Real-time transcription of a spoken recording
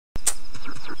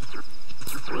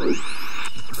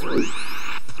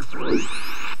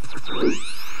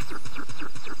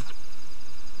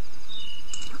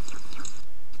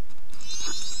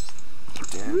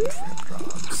Damn trap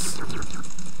drops.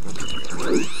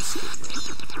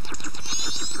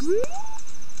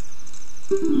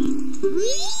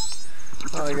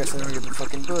 Okay, oh, I guess I don't get the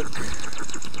fucking book.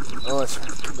 Oh, that's right.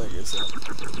 I guess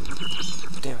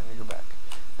damn it, I go back.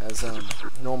 As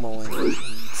normal, like,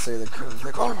 say the code,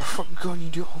 like, oh my fucking god, you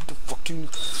do have the fucking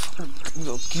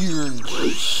gear and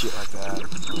shit like that.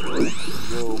 Like,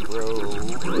 yo, bro.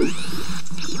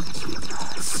 You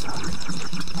guys suck.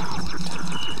 Power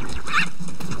time.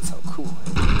 That's how cool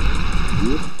it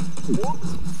is.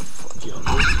 Fuck y'all.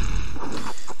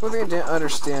 One thing I didn't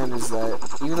understand is that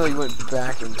even though you went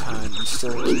back in time, you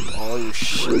still keep all your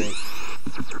shit,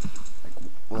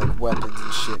 like weapons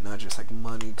and shit, not just like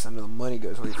money, because I know the money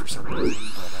goes away for some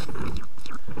reason, but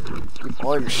keep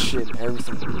all your shit and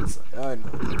everything. It's like, I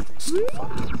know everything's still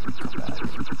fucked up when you come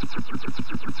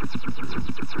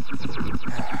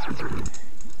back.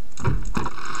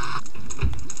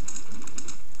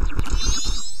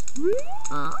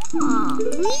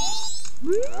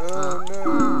 Oh no,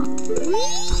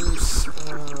 you suck.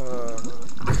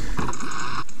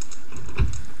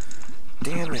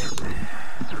 Damn it.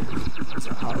 There's a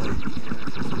hot lady here,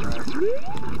 right?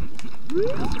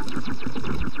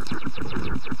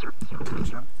 Can I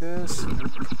jump this?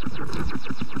 Nope.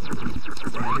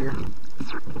 Right here.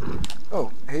 Oh,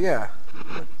 hey, yeah.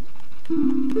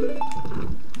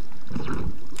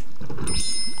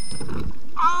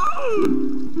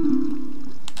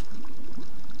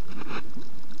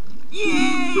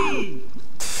 Yay!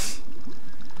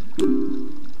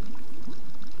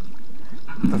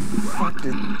 The fuck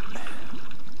did...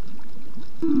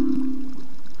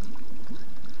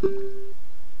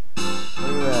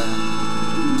 Look at that.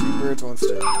 2 birds, 1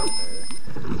 stone right there.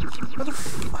 Where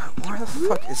the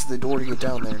fuck is the door to get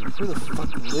down there? Who the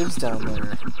fuck lives down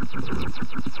there?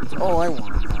 That's all I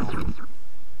want to know.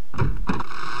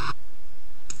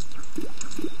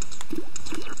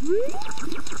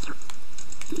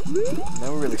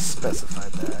 Never really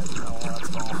specified that. No,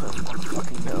 that's all I want to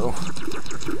fucking know.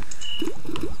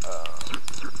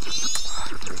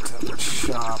 Go to that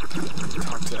shop.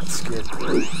 Talk to that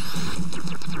scarecrow.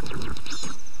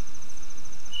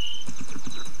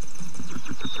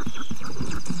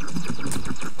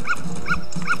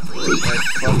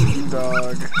 Fuck you,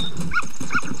 dog.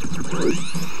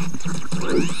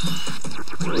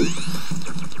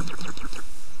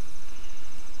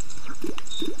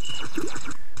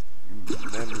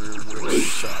 Remember which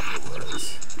shop it was.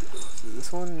 Is this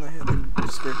one? I had the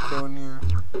scarecrow in here.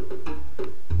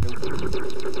 Nope.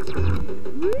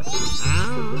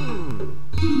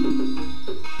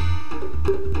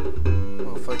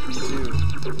 Oh, fuck you too.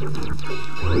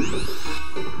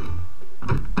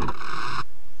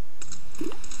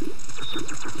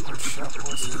 What shop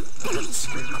was it? I had the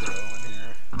scarecrow in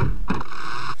here.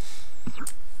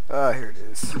 Ah, here it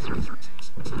is.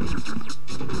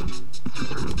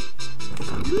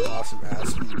 Awesome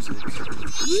ass music.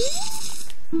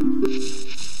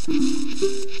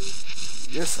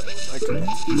 Yes, I would like to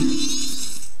dance with you.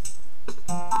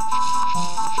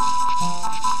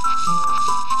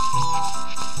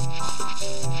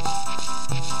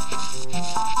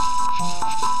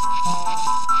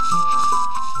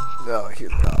 Oh, here,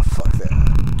 oh, fuck that.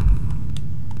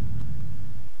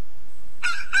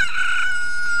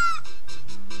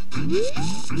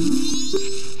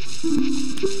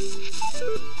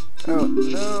 Oh,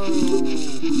 no!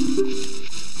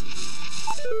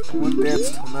 I want to dance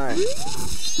tonight. Yes.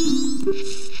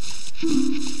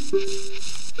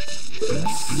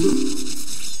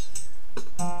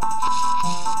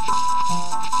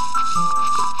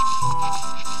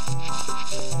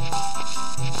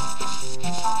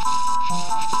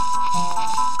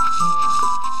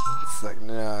 It's like,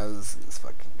 nah, this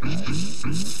fucking guy.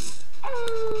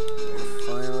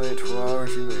 Finally, 12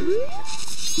 hours remaining.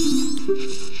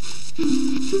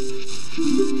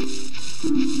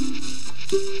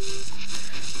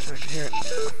 I can hear it now.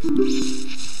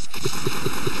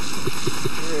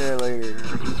 Yeah, later.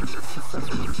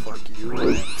 Fuck you,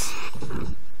 rats.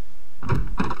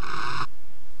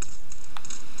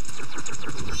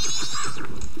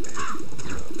 There you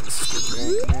go, Mr.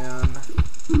 Bankman.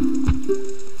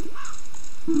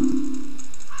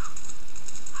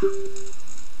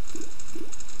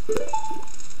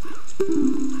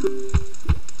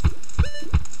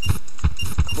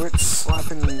 Quit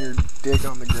slapping your dick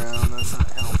on the ground, that's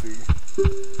not healthy.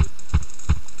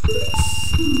 Yes.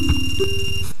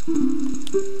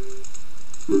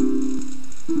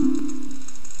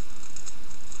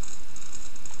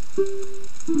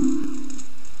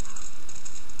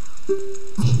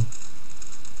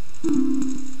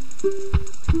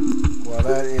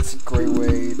 it's a great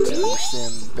way to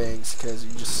understand banks because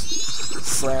you just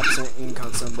slap some ink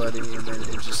on somebody and then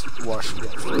it just washes it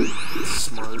off. It's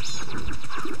smart.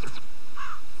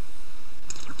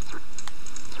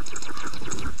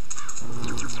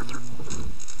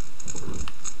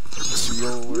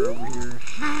 Seal, we're over here.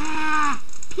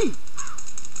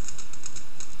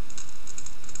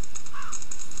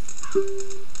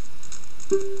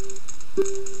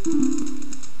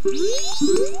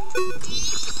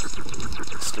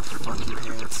 Mr. Funky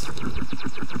Pants.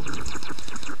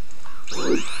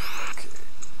 Okay.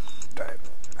 Dive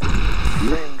in.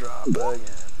 Raindrop again.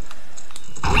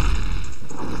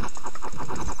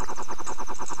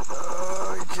 Oh,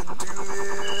 I can do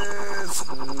this!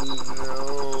 No.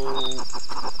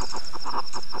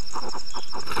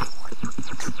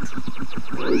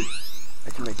 I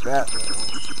can make that though.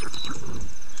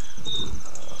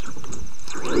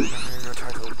 I'm gonna go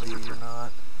talk to the lady or not.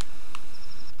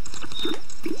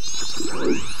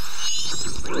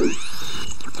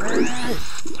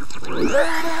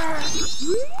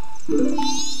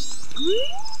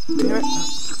 Damn it!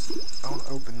 I want to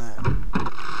open that.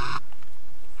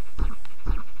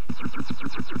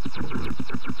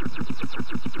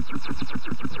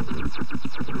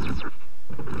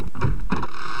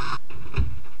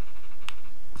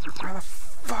 Why the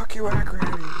fuck you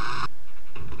aggravating?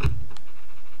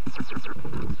 There's something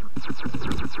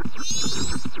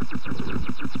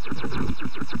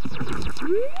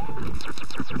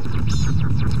to do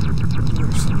too.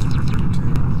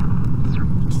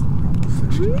 Just normal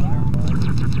fish.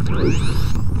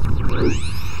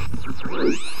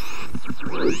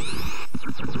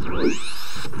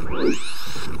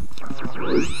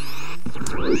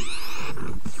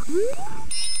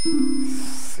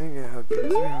 Sing it up here.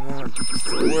 It's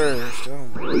the worst. Oh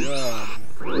my god.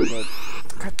 But,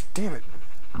 god damn it.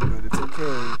 But it's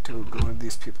okay to go in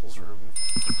these people's room.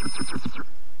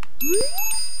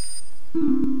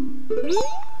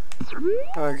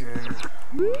 Okay.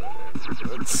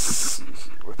 Let's see here.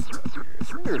 What's up here? I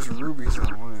think there's rubies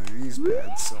on one of these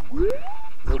beds somewhere.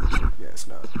 Nope. Yeah, it's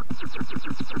not.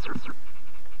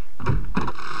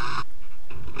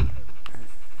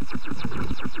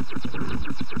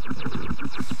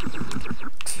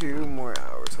 2 more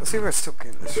hours. Let's see if I still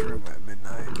get in this room at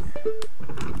midnight.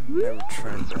 Never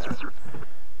tried that.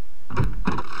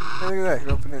 Hey, look at that. You can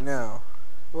open it now.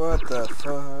 What the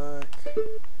fuck?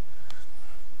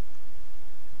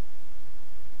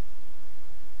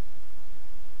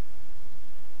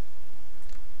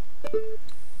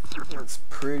 That's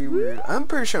pretty weird. I'm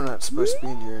pretty sure I'm not supposed to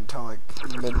be in here until like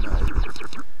midnight.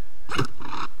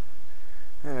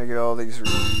 And I get all these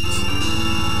rubies.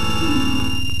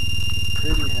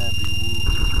 Pretty happy.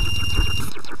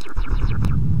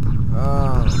 Woo.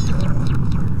 Oh my god.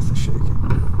 Earth is shaking.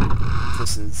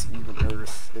 This is even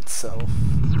Earth itself. I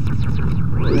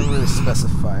never really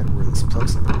specified where this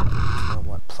place is on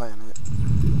what planet.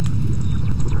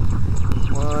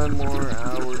 1 more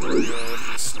hour to go.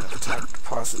 Just enough time to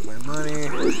deposit my money.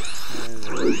 And then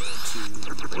go to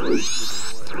the away.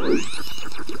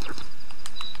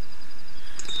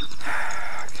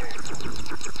 Okay,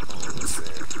 almost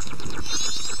there.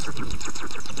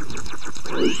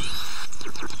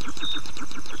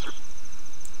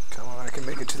 Come on, I can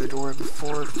make it to the door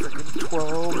before freaking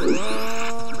 12.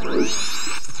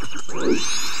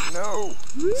 No!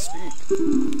 Speak.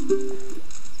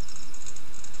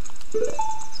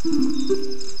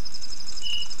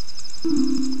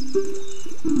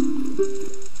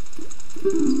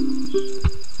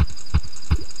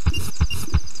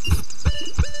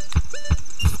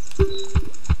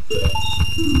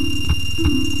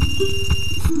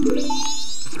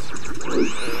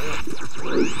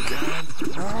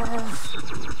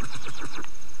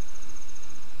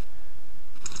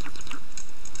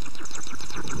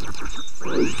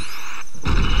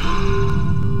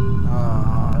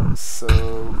 So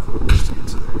close to get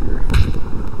to there. I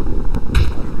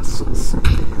can still see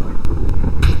like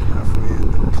halfway in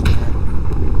the plan.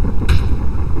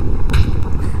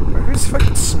 But whose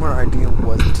fucking smart idea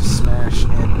was it to smash in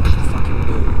the fucking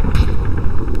moon?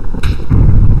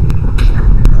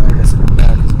 I guess it didn't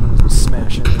matter because moons would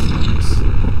smash in anyways.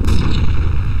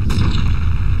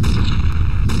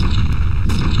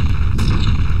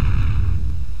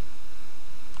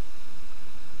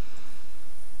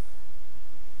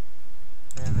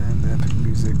 And then the epic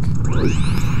music.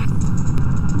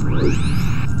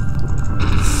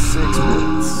 6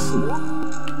 minutes.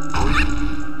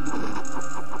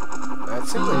 That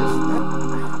seems like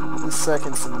the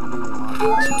seconds in the movie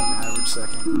are faster than the average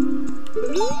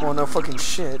second. Well, no fucking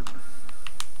shit.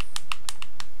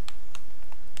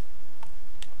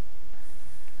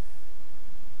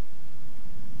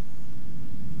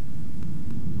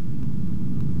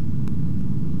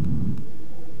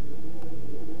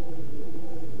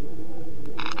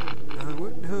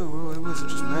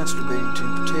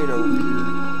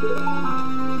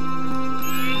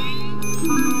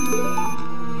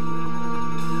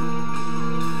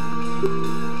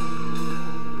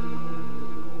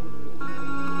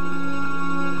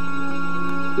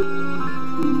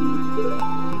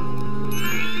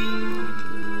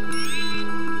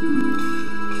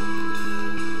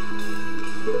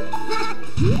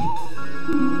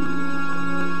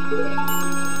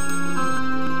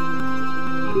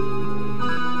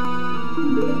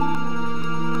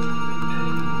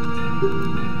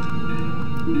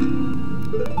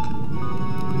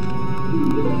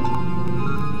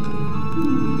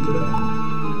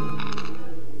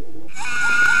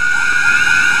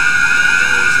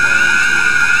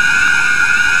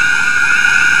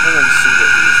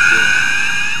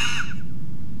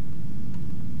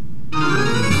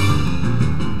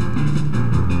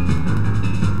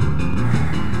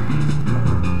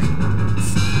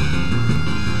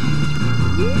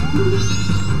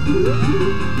 Keep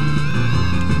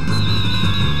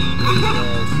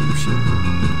shaking.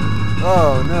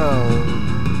 Oh no!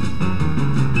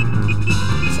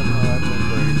 Somehow that didn't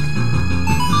break.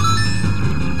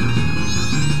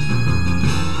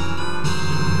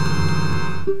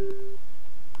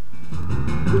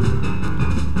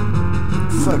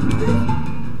 Fuck me.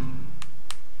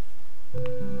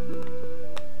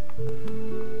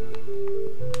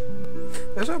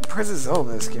 There's no Princess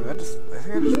Zelda in this game. I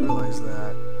think I just realized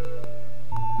that.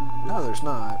 No, there's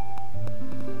not.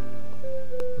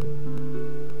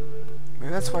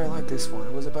 Maybe that's why I like this one.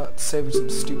 It was about saving some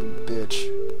stupid bitch.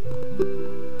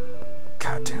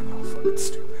 God damn, they're all fucking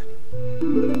stupid.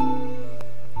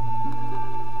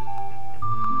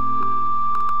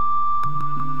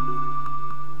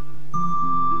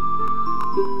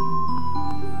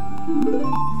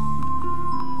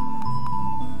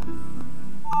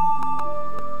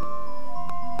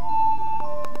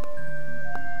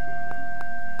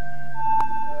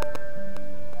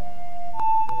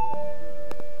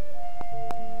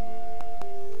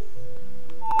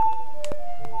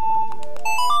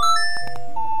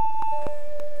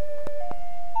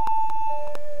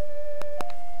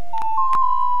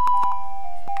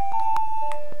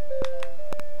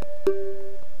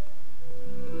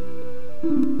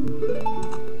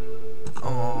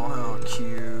 Oh, how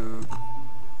cute.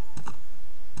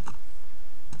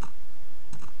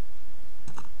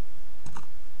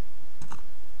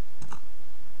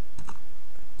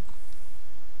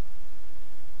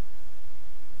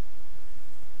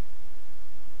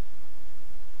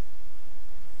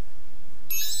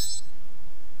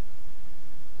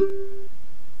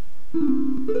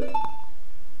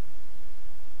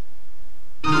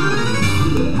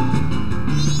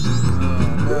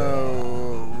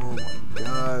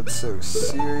 So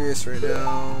serious right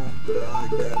now. I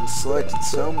got it selected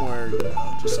somewhere, you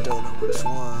know, just don't know which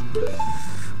one.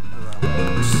 How that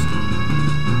works.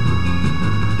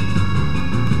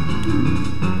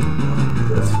 Oh,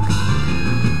 that's fucking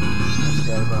weird. I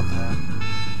forgot about that.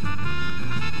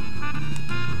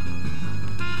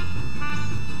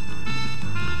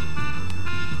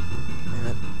 Damn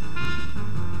it.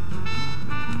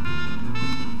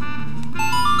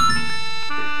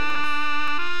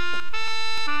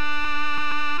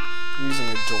 Using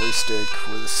a joystick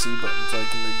with a C button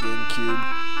like in the GameCube.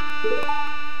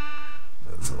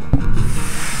 That's a little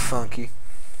funky.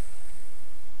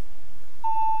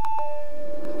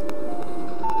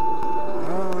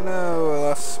 Oh no, I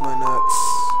lost my nuts.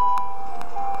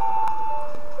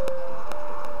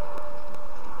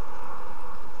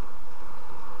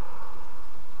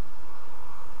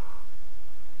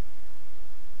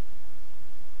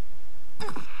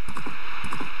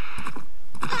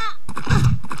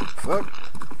 Fuck.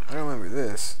 I don't remember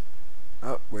this.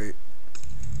 Oh, wait.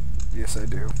 Yes, I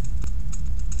do.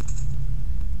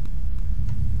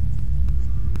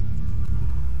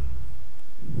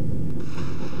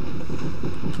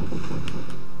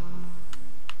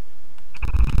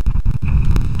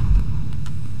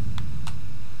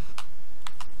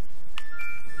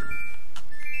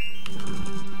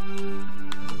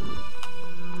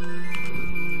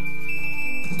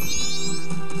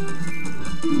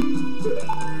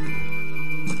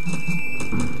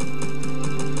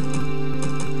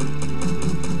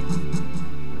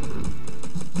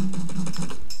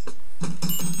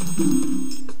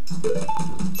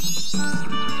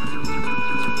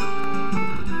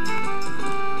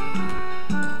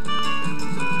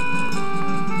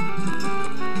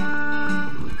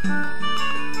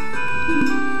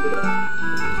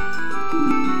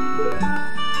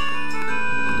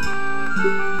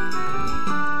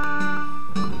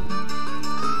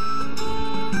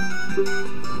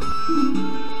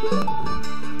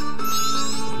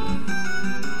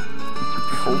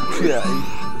 Okay.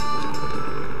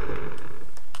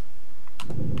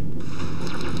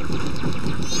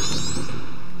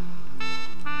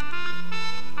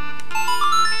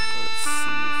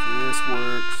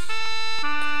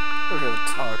 We're gonna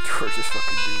talk to her, just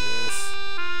fucking do this.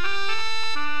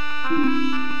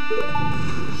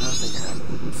 Nothing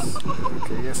happens.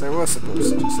 Okay, yes, I was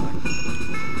supposed to just like...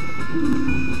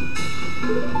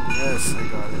 Yes, I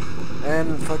got it. And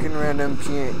fucking random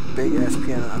big ass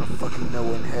piano out of fucking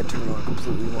nowhere and head turned on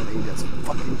completely 180. That's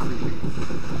fucking creepy.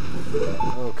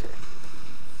 Okay.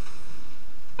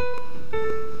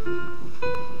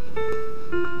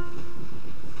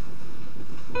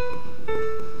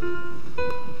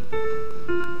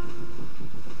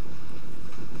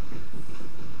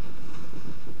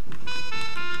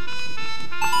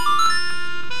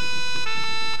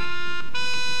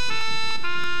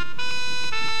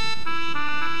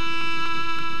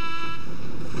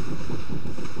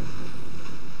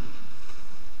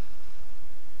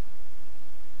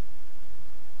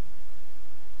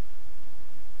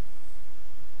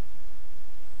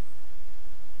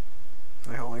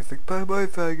 He's like, bye bye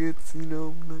faggots, you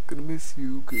know, I'm not gonna miss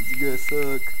you, cause you guys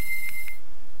suck.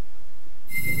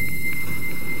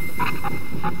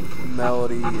 The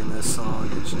melody in this song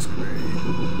is just great.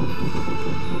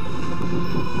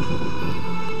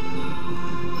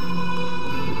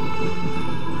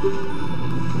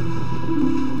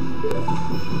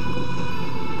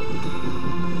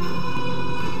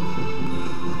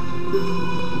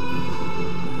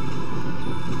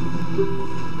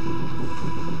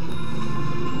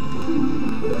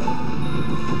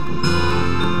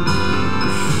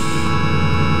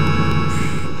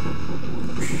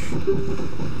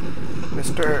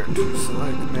 Mr. to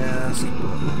select mask,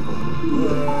 blah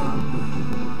blah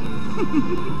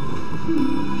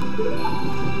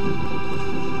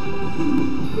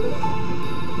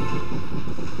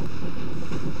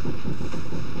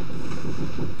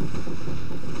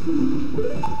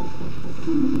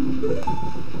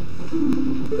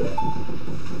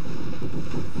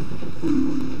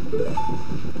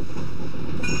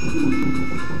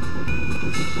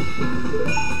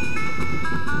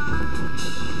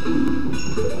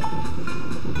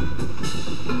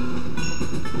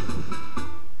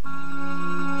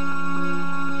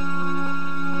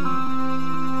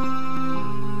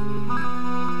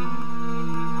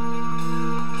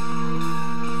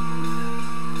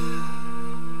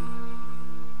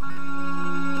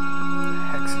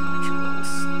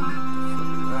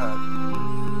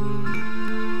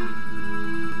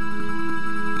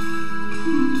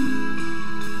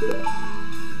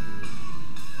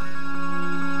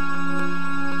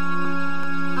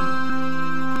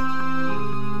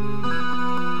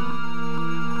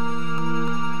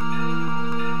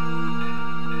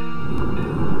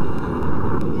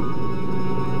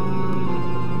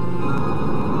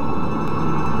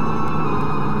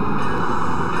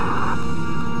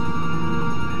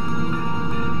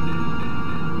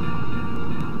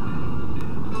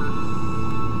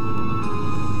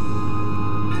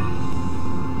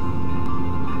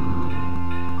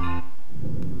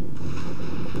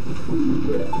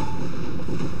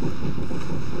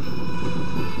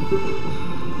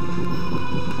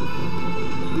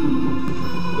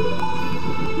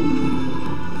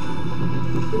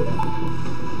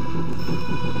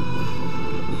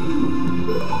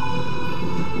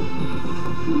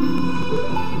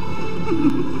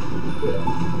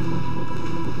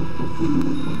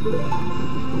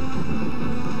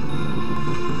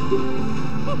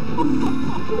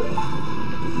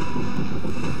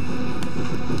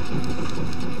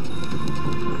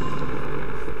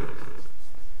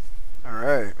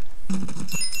Alright.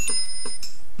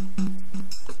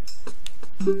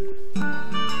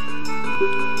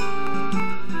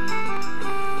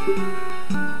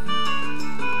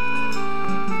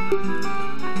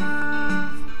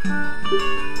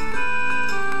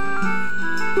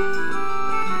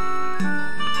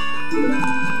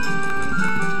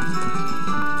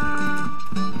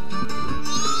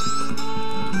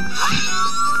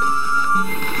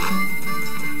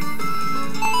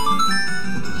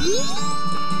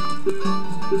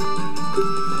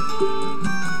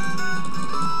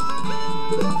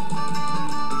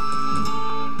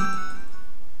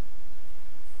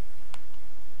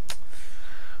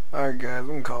 Alright guys, I'm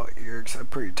gonna call it here because I'm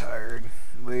pretty tired.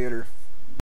 Later.